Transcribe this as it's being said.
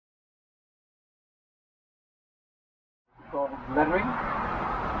gold lettering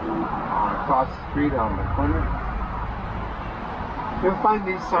across the street on the corner. You'll find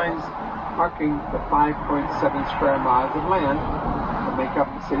these signs marking the 5.7 square miles of land that make up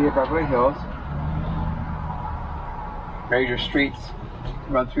the city of Beverly Hills. Major streets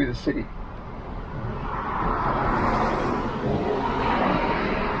run through the city.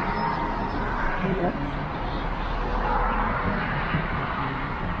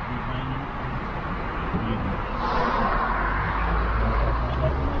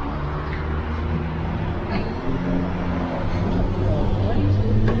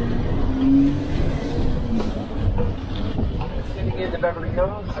 Beverly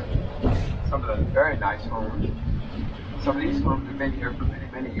Hills, some of the very nice homes. Some of these homes have been here for many,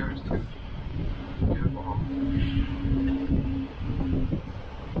 many years too. Beautiful homes.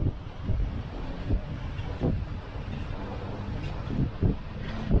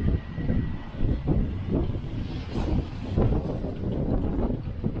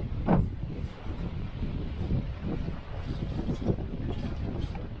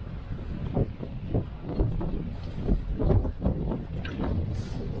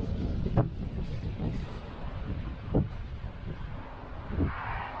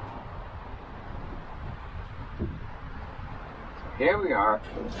 Here we are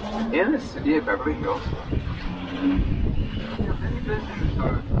in the city of Beverly Hills. Many visitors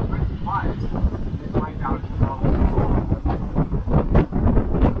are quite surprised. They find out it's all among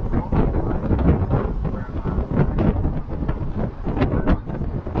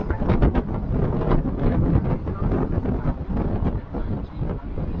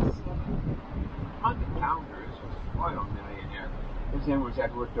the founders was an oil millionaire. His name was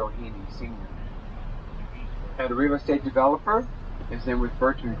Edward Doheny Sr. And a real estate developer. His name was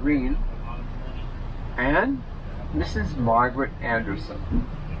Burton Green, and Mrs. Margaret Anderson.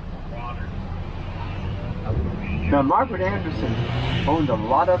 Now, Margaret Anderson owned a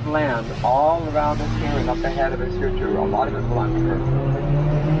lot of land all around us here and up ahead of us here too. A lot of it belonged to her.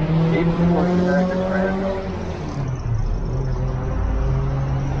 Even before she married her grandmother.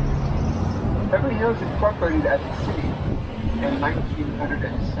 Beverly Hills incorporated as a city in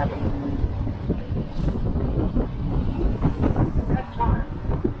 1907.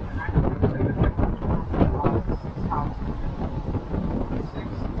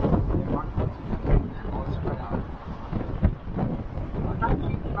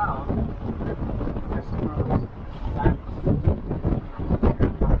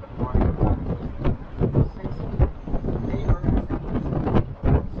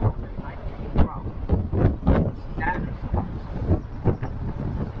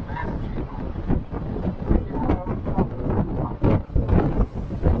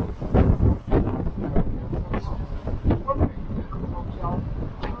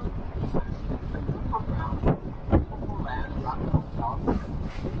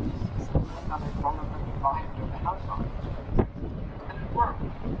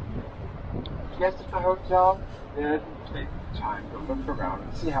 Guests at the hotel did take the time to look around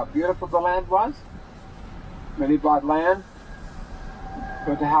and see how beautiful the land was. Many bought land,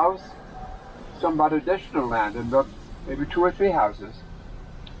 built a house. Some bought additional land and built maybe 2 or 3 houses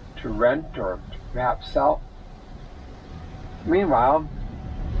to rent or to perhaps sell. Meanwhile,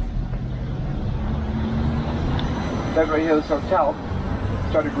 Beverly Hills Hotel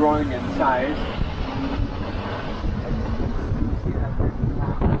started growing in size.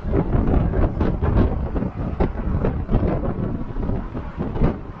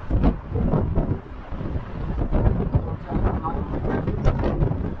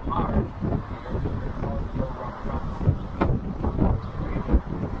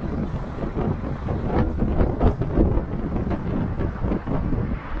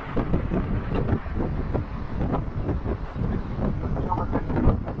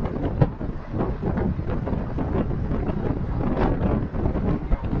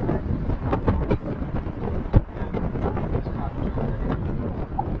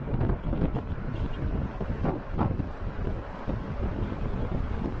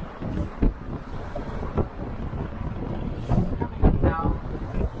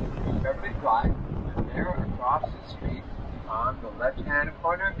 Left-hand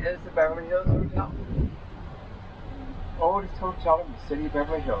corner is the Beverly Hills Hotel. Oldest hotel in the city of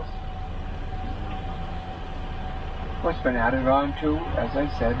Beverly Hills. Well, it's been added on to, as I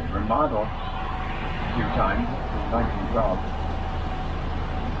said, remodeled a few times in 1912.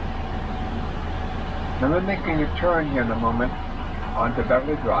 Now we're making a turn here in a moment onto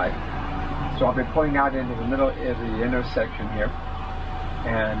Beverly Drive. So I'll be pulling out into the middle of the intersection here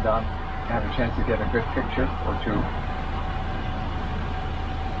and have a chance to get a good picture or two.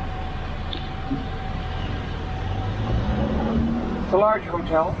 It's a large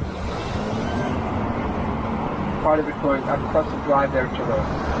hotel. Part of it going across the drive there to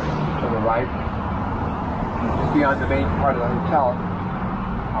the right. Just beyond the main part of the hotel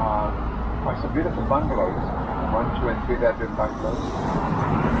are some beautiful bungalows. 1, 2, and 3 bedroom bungalows.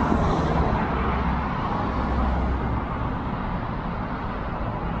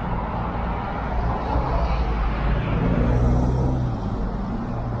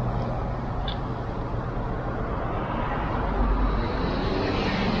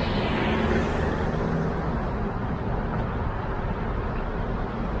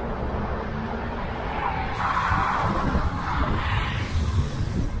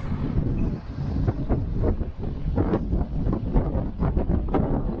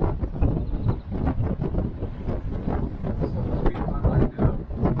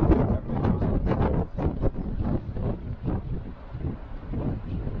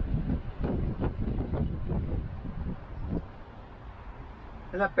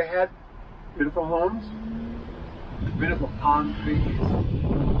 And up ahead, beautiful homes, beautiful palm trees.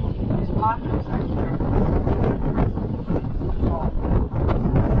 These palm trees actually are tall.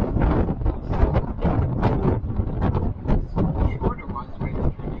 The shorter ones way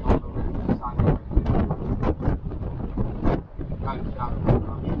turning all the way to the side of it. Got it out of the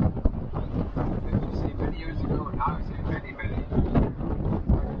brush. As you see many years ago, and now I say many, many years ago,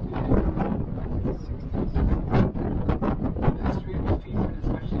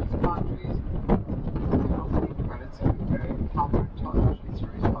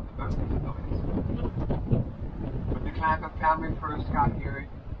 family first got here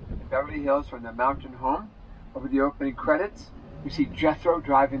in Beverly Hills from the mountain home. Over the opening credits, you see Jethro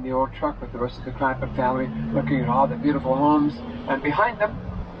driving the old truck with the rest of the Clampett family, looking at all the beautiful homes, and behind them,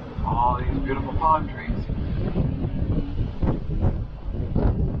 all these beautiful palm trees.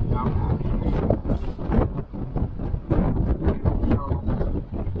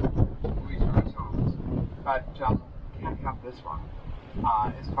 But can't help this one.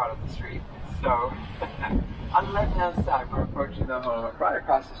 Is part of the street. So, on the left-hand side, we're approaching the home right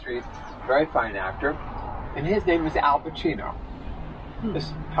across the street. Very fine actor, and his name is Al Pacino.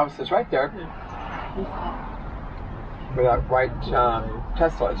 This house is right there, where that white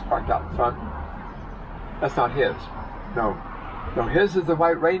Tesla is parked out in front. That's not his. No, his is the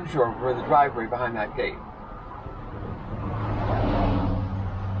white Range Rover in the driveway behind that gate.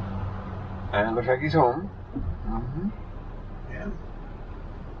 And it looks like he's home. Yeah.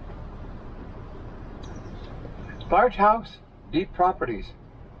 Large house, deep properties.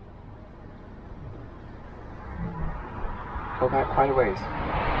 Go back quite a ways.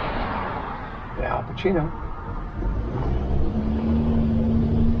 The Al Pacino.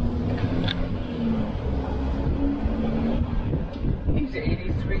 He's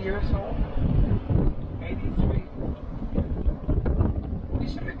 83 years old. 83.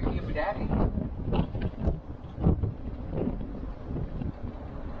 He's a big human daddy.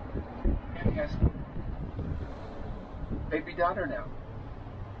 And he has baby daughter now.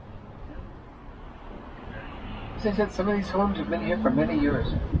 As I said, some of these homes have been here for many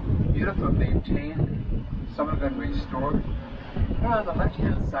years. Beautifully maintained, some of them restored. Well, on the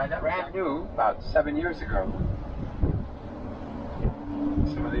left-hand side, that brand new, about 7 years ago.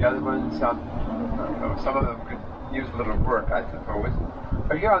 Some of the other ones, I don't know, some of them could use a little work, I suppose.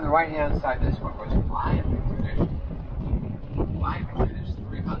 But here on the right-hand side, this one was finely finished. Finely finished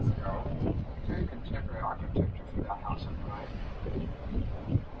 3 months ago. Very contemporary architecture for that house on the right.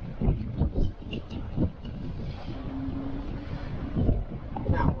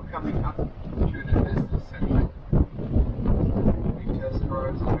 Now we're coming up to the business center. Retail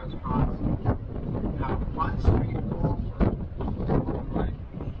stores and restaurants. Now one street over right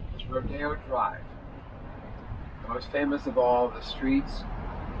is Rodeo Drive. The most famous of all the streets,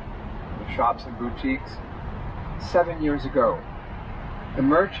 the shops and boutiques. 7 years ago, the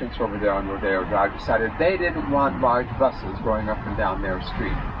merchants over there on Rodeo Drive decided they didn't want large buses going up and down their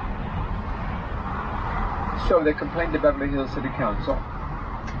street. So they complained to Beverly Hills City Council.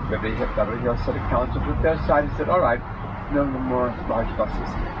 Beverly Hills City Council took their side and said, all right, no more large buses.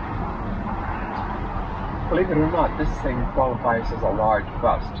 Believe it or not, this thing qualifies as a large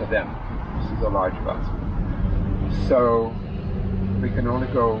bus to them. This is a large bus. So we can only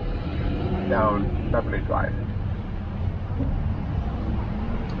go down Beverly Drive.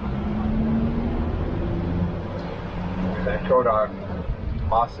 I told our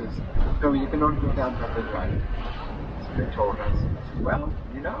bosses, no, you can only go down Beverly Drive. So they told us, well,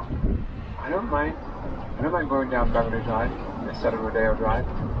 you know, I don't mind going down Beverly Drive instead of Rodeo Drive.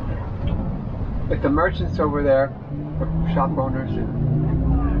 But the merchants over there, the shop owners,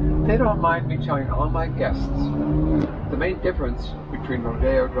 they don't mind me telling all my guests the main difference between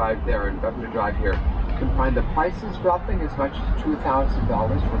Rodeo Drive there and Beverly Drive here. You can find the prices dropping as much as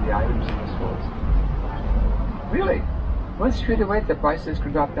 $2,000 for the items in the stores. Really? One street away, the prices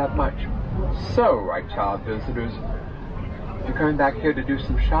could drop that much. So, I tell visitors, if you're coming back here to do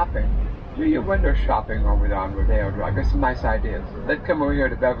some shopping, do your window shopping over there on Rodeo Drive. Got some nice ideas. Then come over here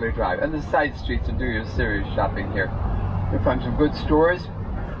to Beverly Drive and the side streets and do your serious shopping here. You'll find some good stores,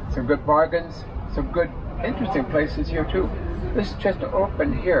 some good bargains, some good, interesting places here too. This is just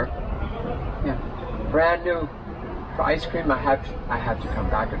opened here. Yeah, brand new. For ice cream, I had to come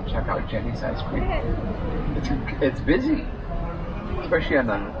back and check out Jenny's ice cream. It's busy, especially on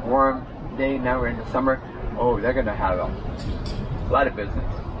a warm day. Now we're in the summer. Oh, they're gonna have a lot of business.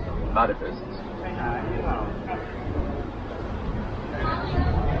 A lot of business.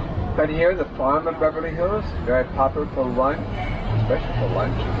 But here, the farm of Beverly Hills, very popular for lunch, especially for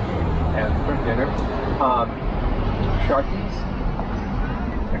lunch and for dinner. Sharky's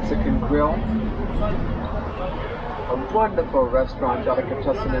Mexican Grill. A wonderful restaurant,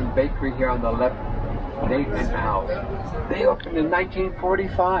 delicatessen and bakery here on the left, Nathan House. They opened in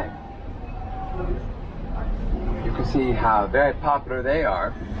 1945. You can see how very popular they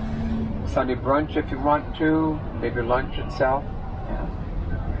are. Sunday brunch if you want to, maybe lunch itself. Yeah.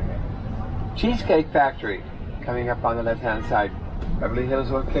 Cheesecake Factory, coming up on the left-hand side. Beverly Hills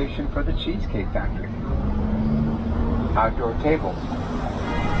location for the Cheesecake Factory. Outdoor tables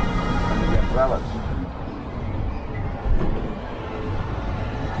and the umbrellas.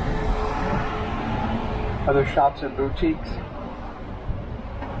 Other shops and boutiques.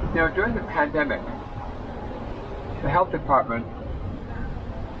 You know, during the pandemic, the health department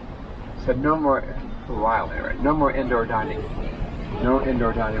said no more, for a while anyway, no more indoor dining. No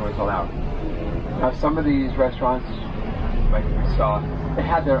indoor dining was allowed. Now some of these restaurants, like we saw, they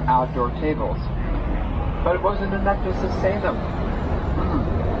had their outdoor tables, but it wasn't enough to sustain them.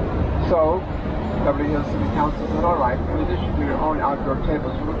 So, Beverly Hills City Council said, all right, in addition to your own outdoor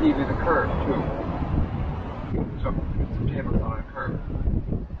tables, we'll give you the curb too. So, put some tables on a curb.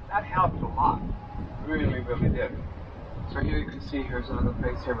 That helped a lot. Really, really did. So here you can see, here's another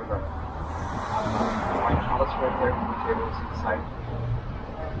place here with a white trellis right there for the tables inside.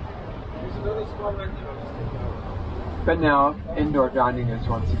 But now, indoor dining is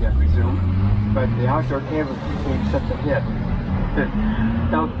once again resumed, but the outdoor tables became such a hit.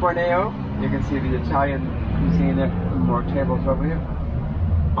 Now, Forneo, you can see the Italian cuisine there, more tables over here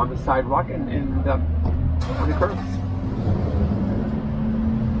on the sidewalk and on the curb.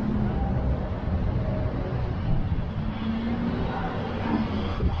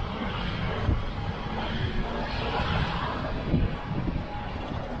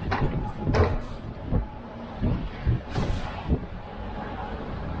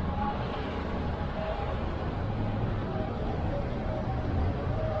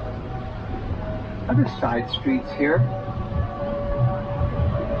 Other side streets here,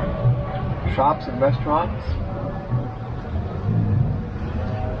 shops and restaurants.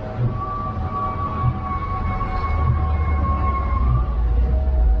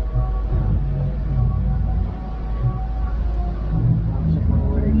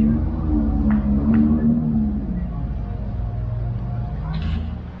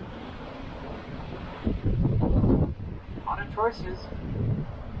 A lot of choices.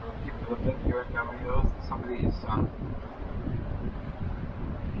 People that live here at Beverly Hills, some of these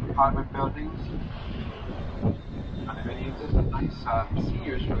apartment buildings. Condominiums. There's a nice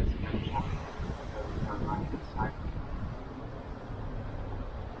seniors residential right inside.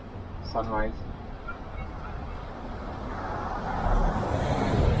 Sunrise.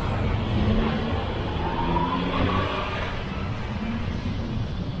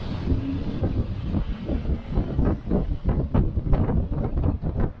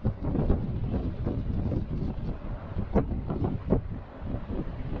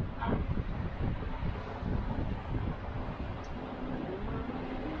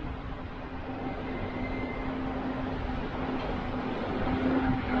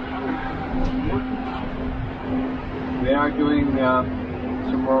 They are doing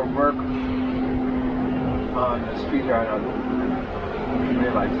some more work on the street here. I didn't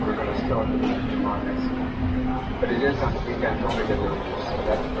realize we're going to still do tomorrow night. But it is on the weekend, only the villages, so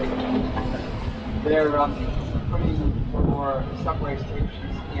that's great. They're putting more subway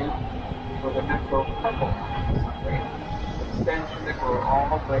stations in for the Metro Purple subway extension that go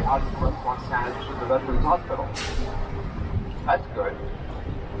all the way out to West Los Angeles to the Veterans Hospital. That's good.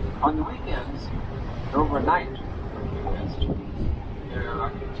 On the weekends, overnight, they're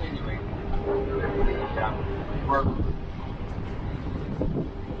continuing the work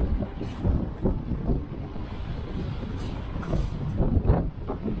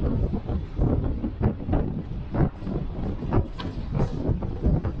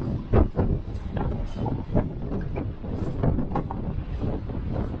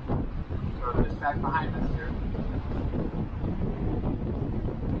back behind us here.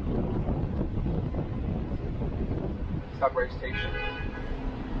 Subway station.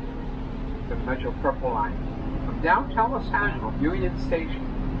 The Metro Purple Line. From downtown Los Angeles, Union Station.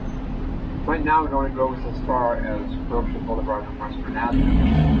 Right now it only goes as far as Wilshire Boulevard and Western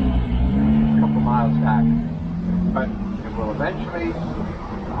Avenue. A couple miles back. But it will eventually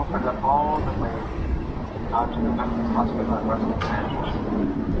open up all the way out to the Memphis Hospital in West Los Angeles.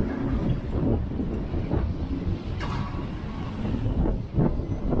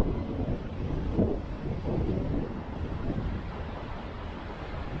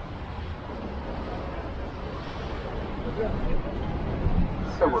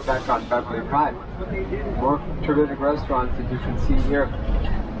 So we're back on Beverly Drive. More terrific restaurants that you can see here.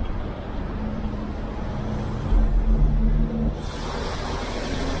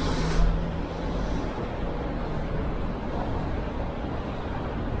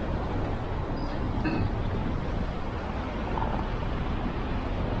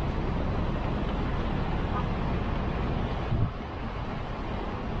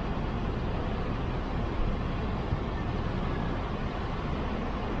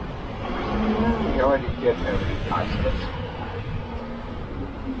 Get everything priceless.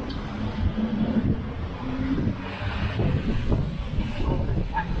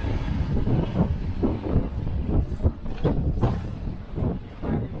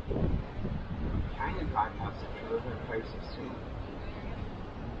 Canyon Drive has some terrific places too.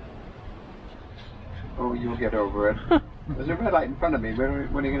 Oh, you'll get over it. There's a red light in front of me.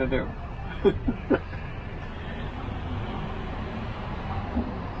 What are you going to do?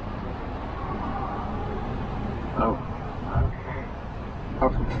 Oh, okay. I'm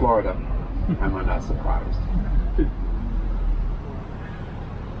from Florida. I'm not surprised.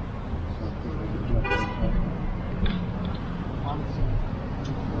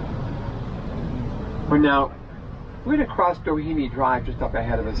 We're going to cross Doheny Drive just up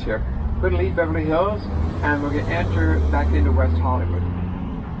ahead of us here. We're going to leave Beverly Hills and we're going to enter back into West Hollywood.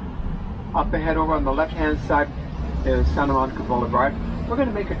 Up ahead over on the left-hand side is Santa Monica Boulevard. We're going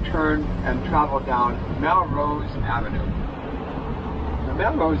to make a turn and travel down Melrose Avenue. Now,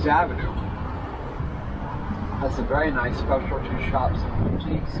 Melrose Avenue has some very nice specialty shops and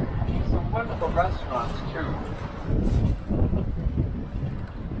boutiques. Some wonderful restaurants too.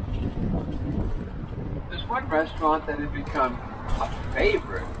 There's one restaurant that has become a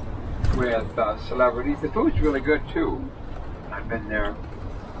favorite with celebrities. The food's really good too. I've been there.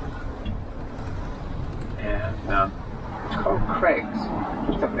 And it's called Craig's,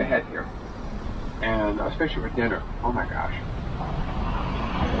 just up ahead here. And especially for dinner. Oh my gosh.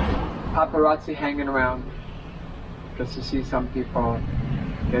 Paparazzi hanging around just to see some people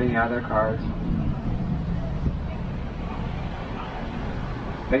getting out of their cars.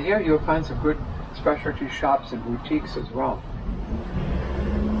 But here you'll find some good specialty shops and boutiques as well.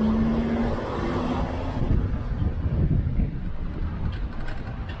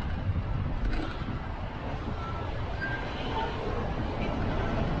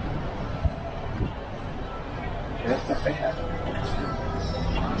 Just up ahead.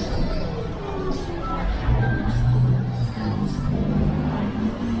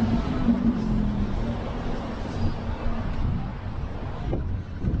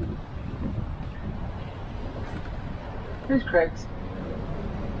 Here's Craig's.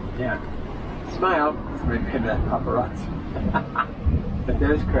 Yeah. Smile. Maybe that paparazzi. But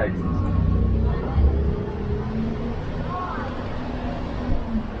there's Craig's.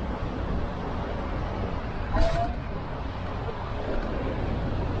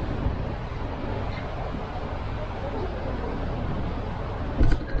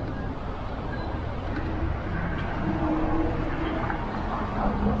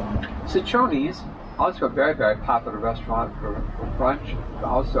 Ciccioni's, also a very, very popular restaurant for brunch, but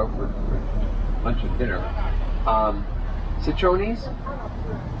also for lunch and dinner. Ciccioni's,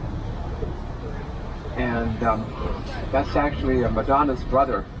 and that's actually Madonna's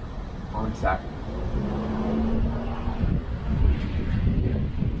brother owns that.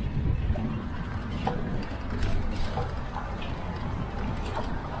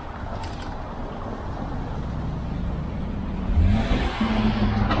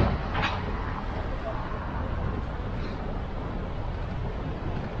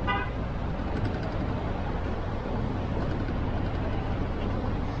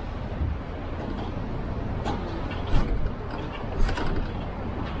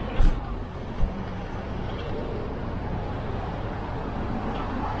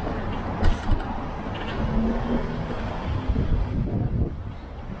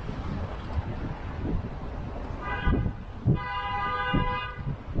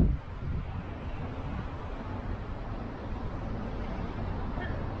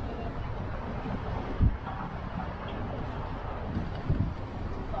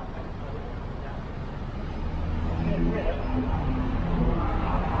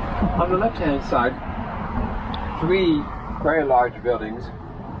 On the left-hand side, 3 very large buildings,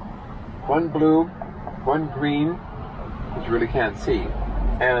 one blue, one green, which you really can't see,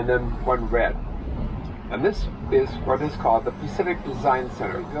 and then one red. And this is what is called the Pacific Design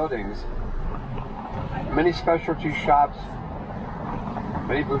Center. Buildings, many specialty shops,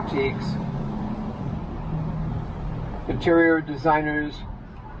 many boutiques, interior designers,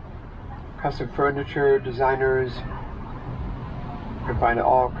 custom furniture designers. You can find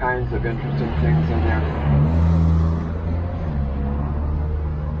all kinds of interesting things in there.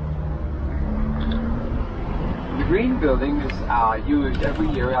 The green building is used every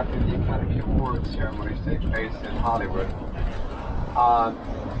year after the Academy Awards ceremonies take place in Hollywood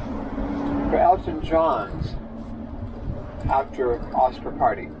for Elton John's after Oscar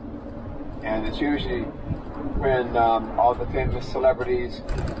party. And it's usually when all the famous celebrities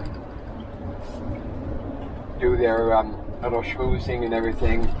do their little schmoozing and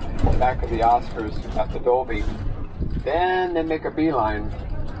everything back of the Oscars at the Dolby. Then they make a beeline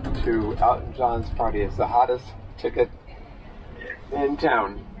to Elton John's party. It's the hottest ticket in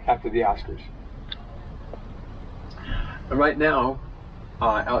town after the Oscars. And right now,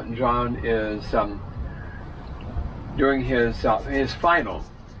 Elton John is doing his final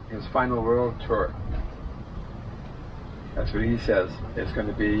world tour. That's what he says. It's going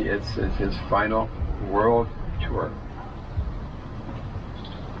to be. It's his final world tour.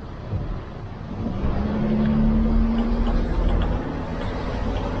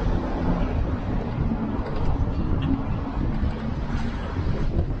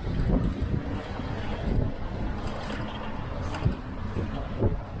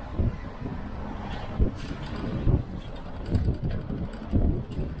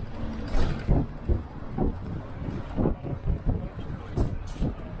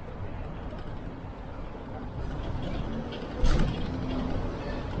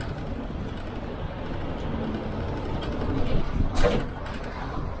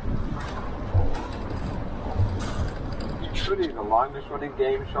 The longest running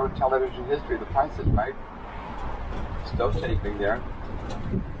game show in television history, The Price is Right. Still taping there.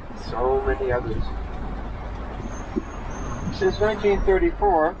 So many others. Since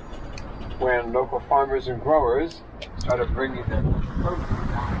 1934, when local farmers and growers started bringing their produce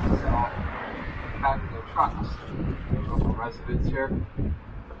down to sell back in their trucks, local residents here,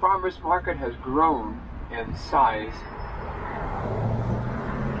 the farmers market has grown in size.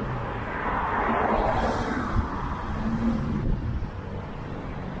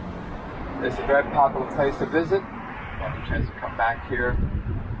 It's a very popular place to visit. Have a chance to come back here.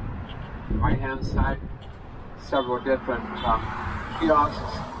 Right hand side, several different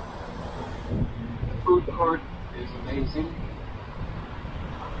kiosks. The food court is amazing.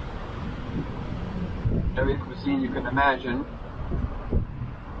 Every cuisine you can imagine.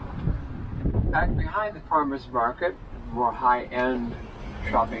 Back behind the farmers market, more high-end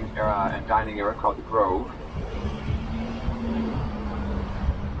shopping area and dining area called the Grove.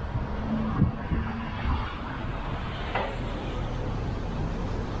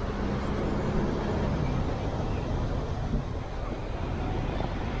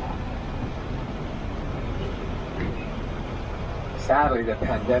 Sadly, the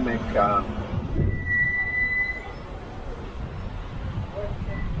pandemic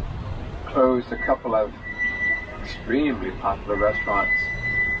closed a couple of extremely popular restaurants.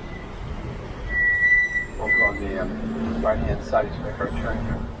 Over on the right-hand side, as you make our turn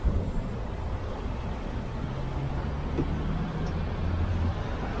here.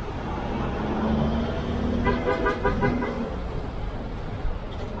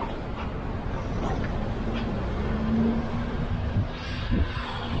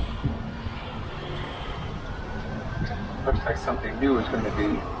 Looks like something new is going to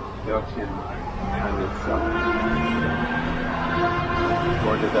be built in behind its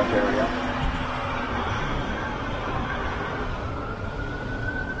boarded up area.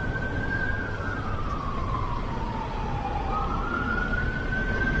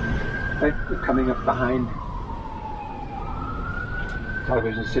 Right, we're coming up behind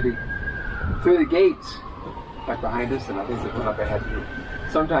Television City through the gates, right behind us, and I think there's one up ahead too.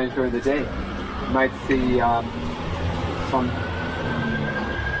 Sometimes during the day, you might see some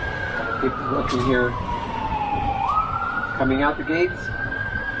people looking here coming out the gates,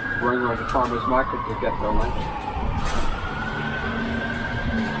 going over to the farmer's market to get their lunch.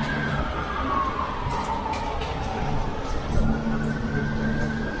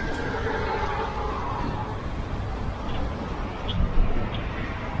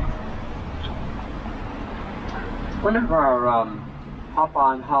 One of our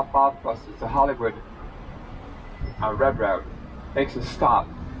hop-on, hop-off buses, the Hollywood Red Route, makes a stop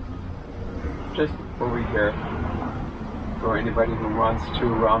just over here for anybody who wants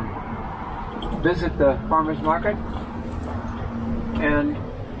to visit the farmer's market and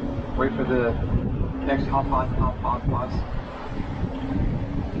wait for the next hop on bus.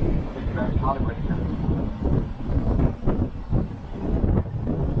 Take back to Hollywood.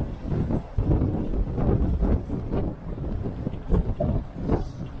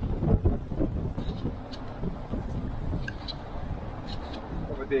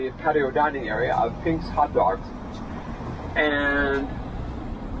 Over the patio dining area of Pink's Hot Dogs. And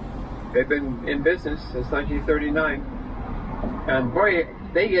they've been in business since 1939. And boy,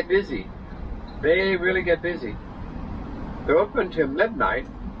 they get busy. They really get busy. They're open till midnight,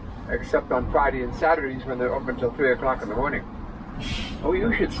 except on Friday and Saturdays when they're open till 3 o'clock in the morning. Oh,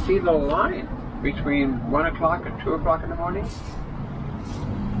 you should see the line between 1 o'clock and 2 o'clock in the morning.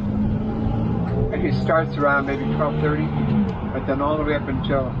 Actually starts around maybe 12:30, but then all the way up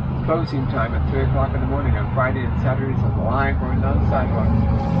until closing time at 3 o'clock in the morning on Friday and Saturdays on the line going down the sidewalk.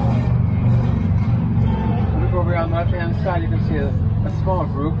 Look over on the left hand side, you can see a small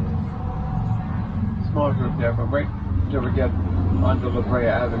group. Small group there, but wait until we get onto La Brea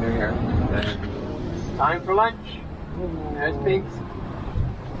Avenue here. And time for lunch. There's Pink's.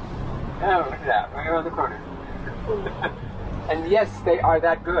 Oh, look at that, right around the corner. And yes, they are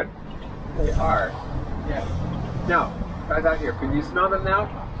that good. They are. Yes. Now, right out here, can you smell them now?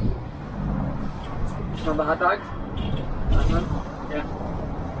 Smell the hot dogs? Yeah.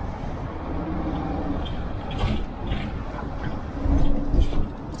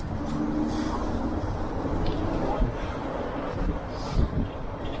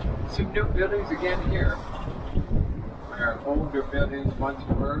 Some new buildings again here, where older buildings once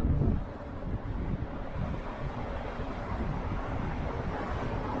were.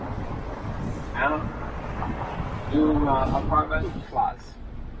 Now, new apartment plots.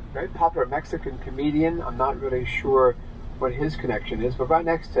 Very popular Mexican comedian. I'm not really sure what his connection is, but right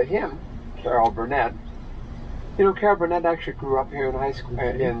next to him, Carol Burnett. You know, Carol Burnett actually grew up here in high school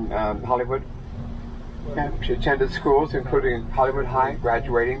in Hollywood. Yeah, she attended schools, including Hollywood High,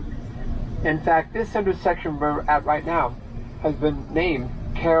 graduating. In fact, this intersection we're at right now has been named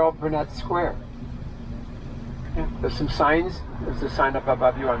Carol Burnett Square. Yeah, there's some signs. There's a sign up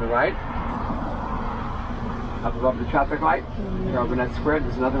above you on the right, up above the traffic light, Carol Burnett Square.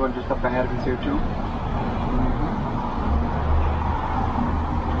 There's another one just up ahead of us here too.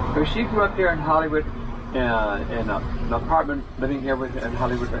 So she grew up here in Hollywood, in an apartment, living here in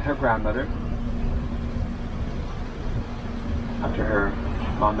Hollywood with her grandmother. After her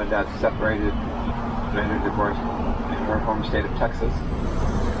mom and dad separated, later divorced in her home state of Texas.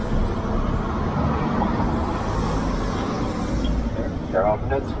 There's Carol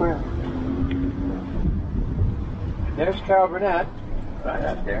Burnett Square. And there's Carol Burnett, right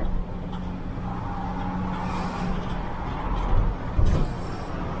out there.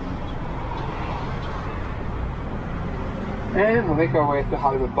 And we'll make our way to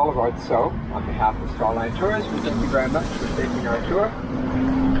Hollywood Boulevard. So, on behalf of Starline Tours, we thank you very much for taking our tour.